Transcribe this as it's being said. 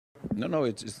No,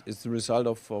 it's the result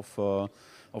of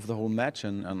the whole match,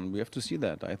 and we have to see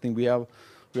that. I think we have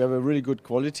a really good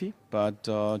quality, but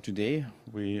today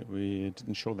we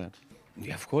didn't show that.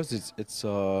 Yeah, of course, it's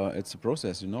a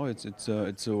process. You know, it's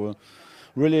a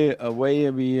really a way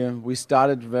we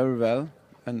started very well,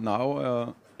 and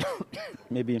now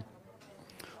maybe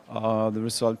the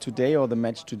result today or the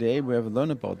match today, we have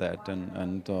learned about that,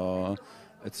 and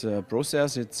it's a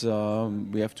process. It's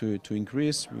we have to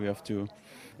increase, we have to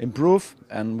improve,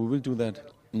 and we will do that.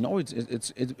 No,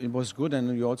 it was good,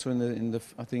 and you also in the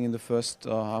I think in the first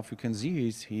half you can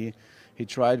see he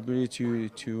tried really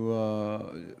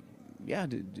yeah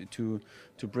to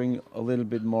bring a little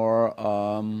bit more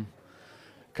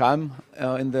calm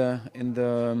in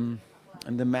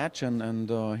the match, and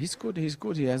he's good. He's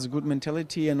good. He has a good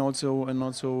mentality, and also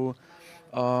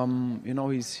you know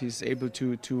he's able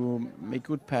to make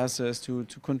good passes to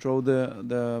control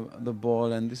the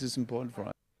ball, and this is important for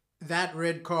us. That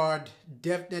red card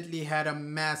definitely had a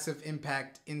massive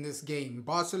impact in this game.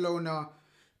 Barcelona,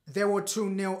 they were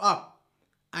 2-0 up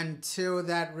until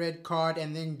that red card,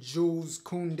 and then Jules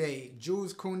Koundé.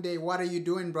 Jules Koundé, what are you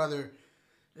doing, brother?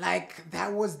 Like,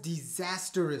 that was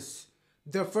disastrous.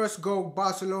 The first goal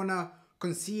Barcelona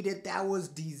conceded, that was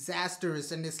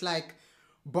disastrous. And it's like,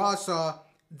 Barca,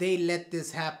 they let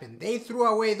this happen. They threw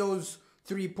away those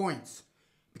 3 points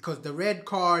because the red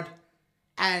card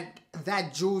and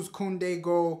that Jules Koundé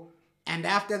goal. And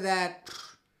after that,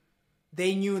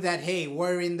 they knew that, hey,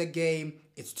 we're in the game.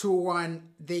 It's 2-1.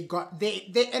 They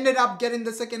ended up getting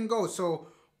the second goal. So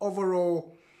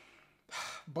overall,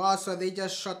 Barca, they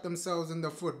just shot themselves in the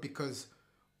foot because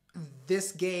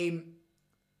this game,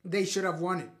 they should have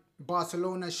won it.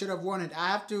 Barcelona should have won it. I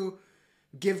have to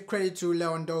give credit to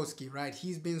Lewandowski, right?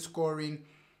 He's been scoring.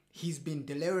 He's been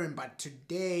delivering. But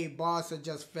today, Barca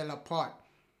just fell apart.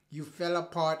 You fell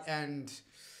apart, and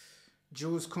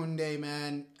Jules Koundé,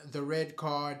 man, the red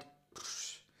card,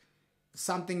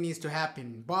 something needs to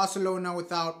happen. Barcelona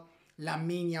without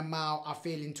Lamine Yamal are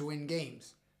failing to win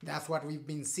games. That's what we've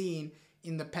been seeing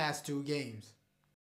in the past 2 games.